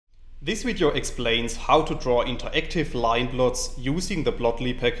This video explains how to draw interactive line plots using the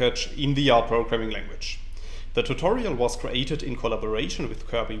Plotly package in the R programming language. The tutorial was created in collaboration with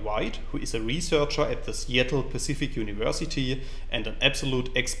Kirby White, who is a researcher at the Seattle Pacific University and an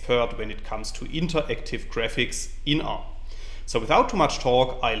absolute expert when it comes to interactive graphics in R. So without too much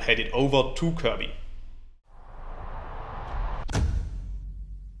talk, I'll hand it over to Kirby.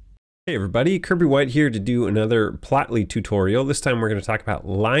 Hey everybody, Kirby White here to do another Plotly tutorial. This time we're going to talk about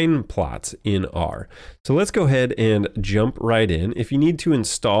line plots in R. So let's go ahead and jump right in. If you need to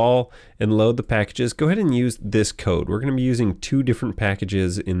install and load the packages, go ahead and use this code. We're going to be using two different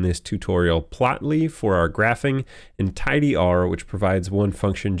packages in this tutorial. Plotly for our graphing and tidyr, which provides one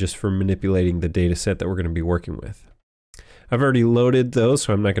function just for manipulating the data set that we're going to be working with. I've already loaded those,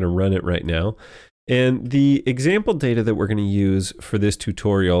 so I'm not going to run it right now. And the example data that we're going to use for this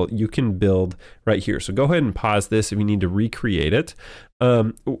tutorial, you can build right here. So go ahead and pause this if you need to recreate it.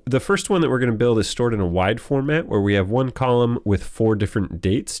 The first one that we're going to build is stored in a wide format where we have one column with 4 different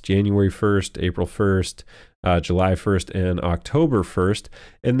dates: January 1st, April 1st, July 1st, and October 1st.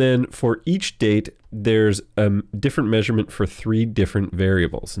 And then for each date, there's a different measurement for 3 different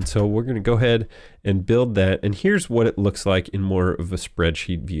variables. And so we're going to go ahead and build that. And here's what it looks like in more of a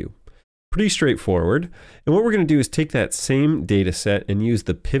spreadsheet view. Pretty straightforward. And what we're going to do is take that same data set and use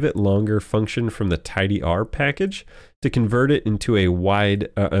the pivot longer function from the tidyr package to convert it into a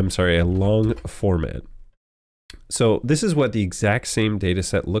a long format. So this is what the exact same data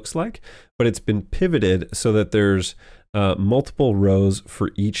set looks like, but it's been pivoted so that there's multiple rows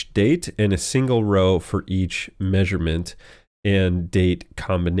for each date and a single row for each measurement and date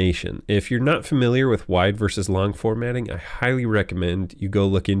combination. If you're not familiar with wide versus long formatting, I highly recommend you go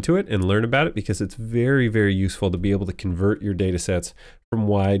look into it and learn about it, because it's very, very useful to be able to convert your data sets from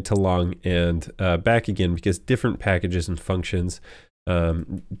wide to long and back again, because different packages and functions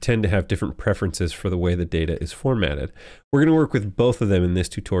tend to have different preferences for the way the data is formatted. We're going to work with both of them in this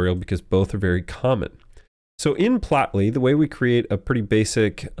tutorial because both are very common. So in Plotly, the way we create a pretty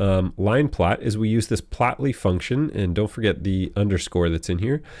basic line plot is we use this Plotly function, and don't forget the underscore that's in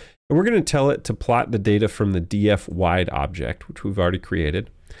here. And we're going to tell it to plot the data from the df wide object, which we've already created.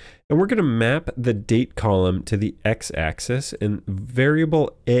 And we're going to map the date column to the x-axis and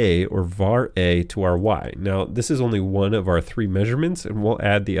variable a, or VarA, to our y. Now, this is only one of our 3 measurements, and we'll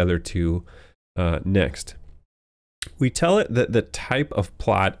add the other 2 next. We tell it that the type of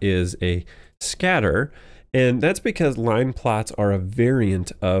plot is a scatter. And that's because line plots are a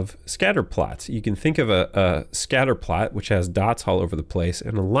variant of scatter plots. You can think of a scatter plot, which has dots all over the place,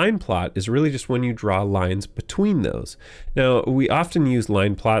 and a line plot is really just when you draw lines between those. Now, we often use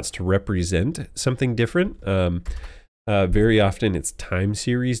line plots to represent something different. Very often it's time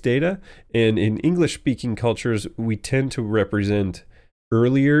series data. And in English-speaking cultures, we tend to represent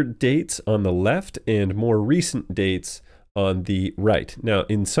earlier dates on the left and more recent dates on the right. Now,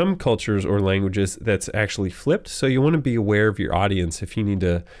 in some cultures or languages, that's actually flipped. So you want to be aware of your audience if you need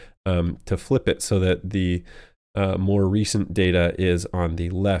to flip it so that the more recent data is on the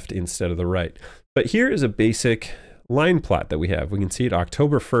left instead of the right. But here is a basic line plot that we have. We can see it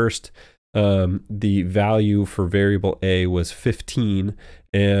October 1st. The value for variable A was 15,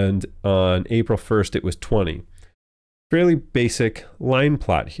 and on April 1st, it was 20. Fairly basic line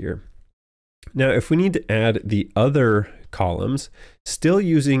plot here. Now, if we need to add the other columns, still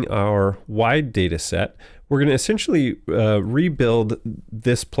using our wide data set, we're going to essentially rebuild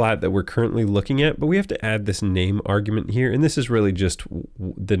this plot that we're currently looking at, but we have to add this name argument here. And this is really just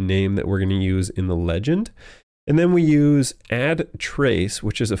the name that we're going to use in the legend. And then we use add trace,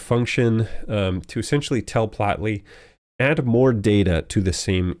 which is a function to essentially tell Plotly, add more data to the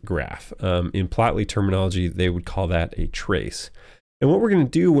same graph. In Plotly terminology, they would call that a trace. And what we're going to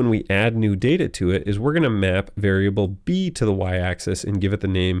do when we add new data to it is we're going to map variable b to the y-axis and give it the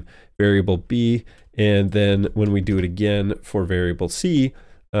name variable b. And then when we do it again for variable c,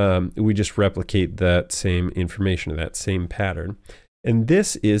 we just replicate that same information, that same pattern. And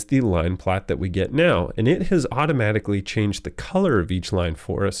this is the line plot that we get now. And it has automatically changed the color of each line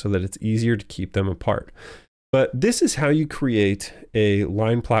for us so that it's easier to keep them apart. But this is how you create a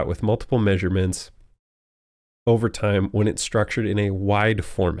line plot with multiple measurements over time when it's structured in a wide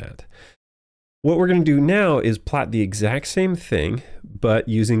format. What we're going to do now is plot the exact same thing, but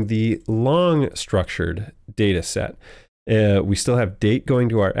using the long structured data set. We still have date going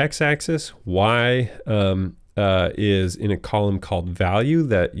to our x-axis. Y is in a column called value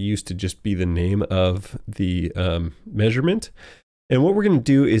that used to just be the name of the measurement. And what we're going to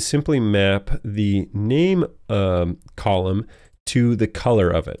do is simply map the name column to the color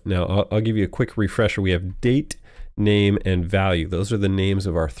of it. Now, I'll give you a quick refresher. We have date name, and value. Those are the names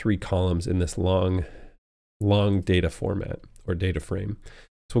of our 3 columns in this long data format or data frame.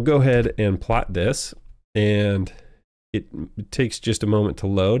 So we'll go ahead and plot this, and it takes just a moment to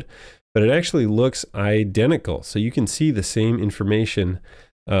load, but it actually looks identical. So you can see the same information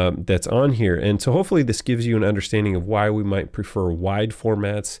that's on here. And so hopefully this gives you an understanding of why we might prefer wide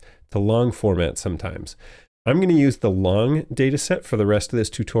formats to long formats sometimes. I'm going to use the long data set for the rest of this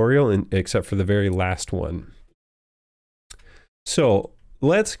tutorial, except for the very last one. So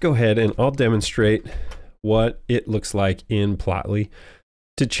let's go ahead and I'll demonstrate what it looks like in Plotly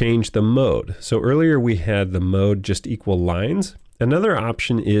to change the mode. So earlier we had the mode just equal lines. Another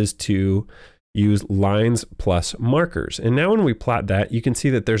option is to use lines plus markers. And now when we plot that, you can see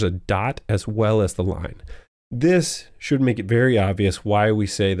that there's a dot as well as the line. This should make it very obvious why we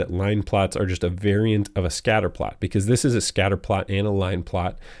say that line plots are just a variant of a scatter plot, because this is a scatter plot and a line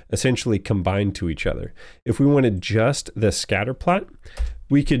plot essentially combined to each other. If we wanted just the scatter plot,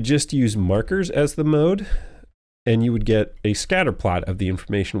 we could just use markers as the mode, and you would get a scatter plot of the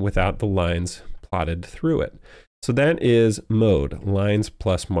information without the lines plotted through it. So that is mode, lines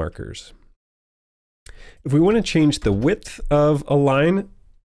plus markers. If we want to change the width of a line,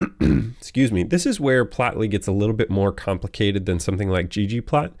 excuse me, this is where Plotly gets a little bit more complicated than something like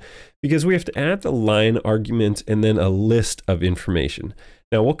ggplot, because we have to add the line argument and then a list of information.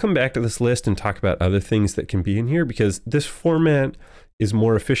 Now we'll come back to this list and talk about other things that can be in here, because this format is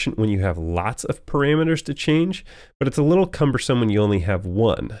more efficient when you have lots of parameters to change, but it's a little cumbersome when you only have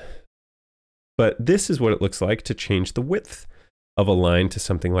one. But this is what it looks like to change the width of a line to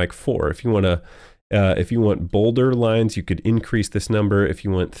something like 4. If you want bolder lines, you could increase this number. If you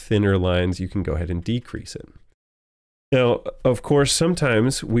want thinner lines, you can go ahead and decrease it. Now, of course,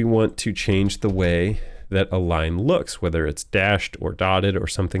 sometimes we want to change the way that a line looks, whether it's dashed or dotted or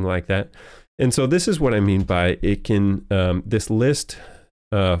something like that. And so this is what I mean by it can, this list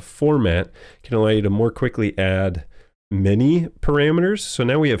format can allow you to more quickly add many parameters. So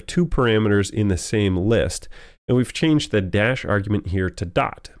now we have 2 parameters in the same list, and we've changed the dash argument here to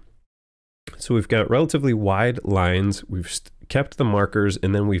dot. So we've got relatively wide lines, we've kept the markers,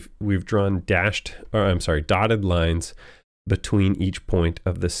 and then we've drawn dotted lines between each point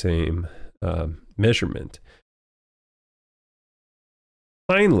of the same measurement.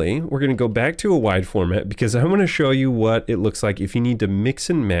 Finally, we're going to go back to a wide format because I want to show you what it looks like if you need to mix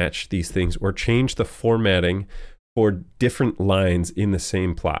and match these things or change the formatting for different lines in the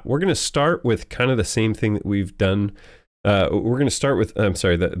same plot. We're going to start with kind of the same thing that we've done. We're going to start with,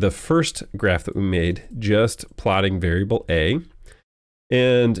 the first graph that we made, just plotting variable A.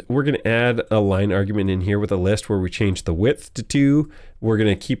 And we're going to add a line argument in here with a list where we change the width to 2. We're going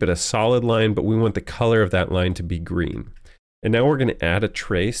to keep it a solid line, but we want the color of that line to be green. And now we're going to add a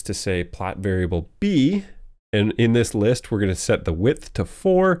trace to say plot variable B. And in this list, we're going to set the width to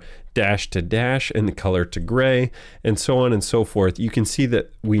 4, dash to dash, and the color to gray, and so on and so forth. You can see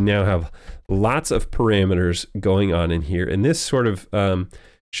that we now have lots of parameters going on in here. And this sort of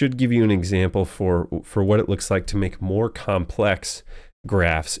should give you an example for what it looks like to make more complex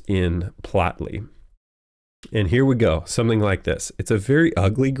graphs in Plotly. And here we go, something like this. It's a very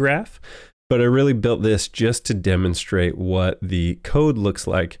ugly graph, but I really built this just to demonstrate what the code looks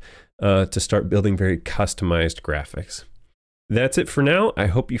like to start building very customized graphics. That's it for now. I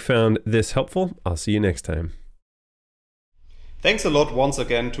hope you found this helpful. I'll see you next time. Thanks a lot once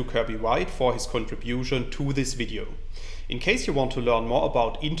again to Kirby White for his contribution to this video. In case you want to learn more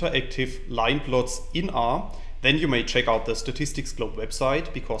about interactive line plots in R, then you may check out the Statistics Globe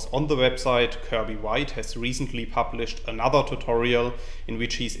website, because on the website Kirby White has recently published another tutorial in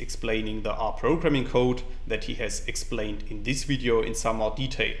which he's explaining the R programming code that he has explained in this video in some more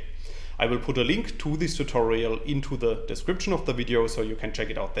detail. I will put a link to this tutorial into the description of the video so you can check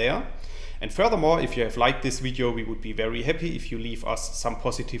it out there. And furthermore, if you have liked this video, we would be very happy if you leave us some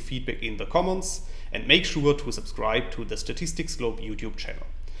positive feedback in the comments, and make sure to subscribe to the Statistics Globe YouTube channel.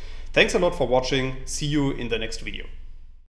 Thanks a lot for watching. See you in the next video.